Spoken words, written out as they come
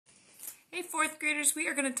Hey, fourth graders, we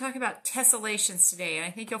are going to talk about tessellations today, and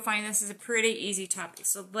I think you'll find this is a pretty easy topic,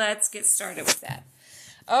 so let's get started with that.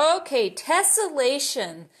 Okay,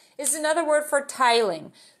 tessellation is another word for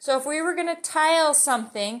tiling. So if we were going to tile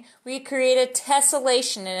something, we create a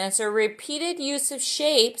tessellation, and it's a repeated use of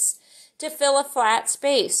shapes to fill a flat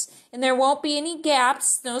space. And there won't be any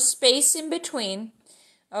gaps, no space in between,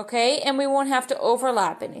 okay, and we won't have to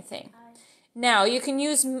overlap anything. Now, you can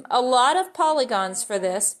use a lot of polygons for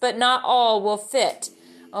this, but not all will fit.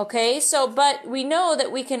 Okay, but we know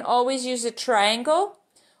that we can always use a triangle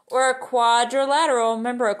or a quadrilateral.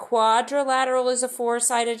 Remember, a quadrilateral is a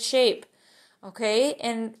four-sided shape. Okay,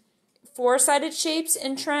 and four-sided shapes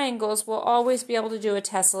and triangles will always be able to do a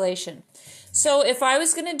tessellation. So if I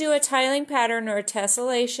was going to do a tiling pattern or a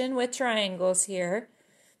tessellation with triangles here,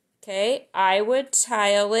 okay, I would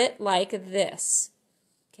tile it like this.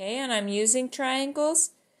 Okay, and I'm using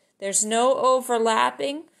triangles. There's no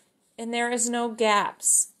overlapping, and there is no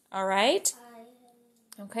gaps. All right?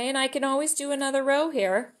 Okay, and I can always do another row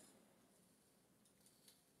here.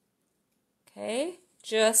 Okay,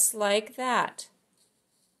 just like that.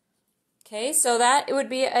 Okay, so that would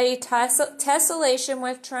be a tessellation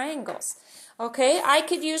with triangles. Okay, I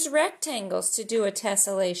could use rectangles to do a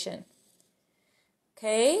tessellation.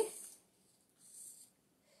 Okay.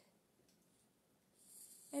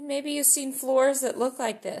 And maybe you've seen floors that look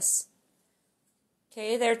like this.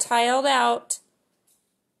 Okay, they're tiled out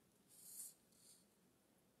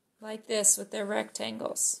like this with their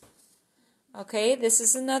rectangles. Okay, this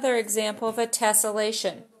is another example of a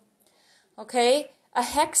tessellation. Okay, a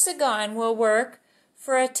hexagon will work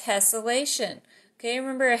for a tessellation. Okay,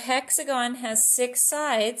 remember a hexagon has 6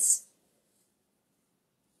 sides.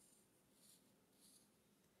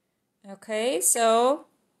 Okay, so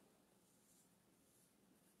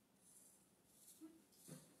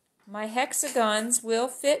my hexagons will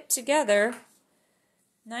fit together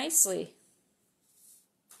nicely.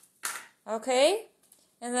 Okay?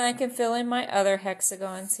 And then I can fill in my other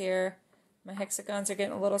hexagons here. My hexagons are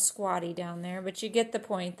getting a little squatty down there, but you get the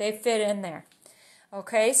point. They fit in there.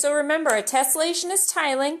 Okay, so remember, a tessellation is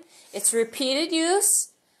tiling. It's repeated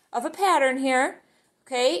use of a pattern here.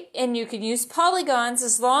 Okay, and you can use polygons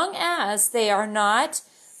as long as they are not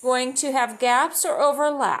going to have gaps or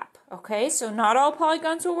overlap. Okay, so not all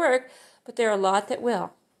polygons will work, but there are a lot that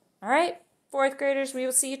will. All right, fourth graders, we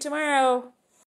will see you tomorrow.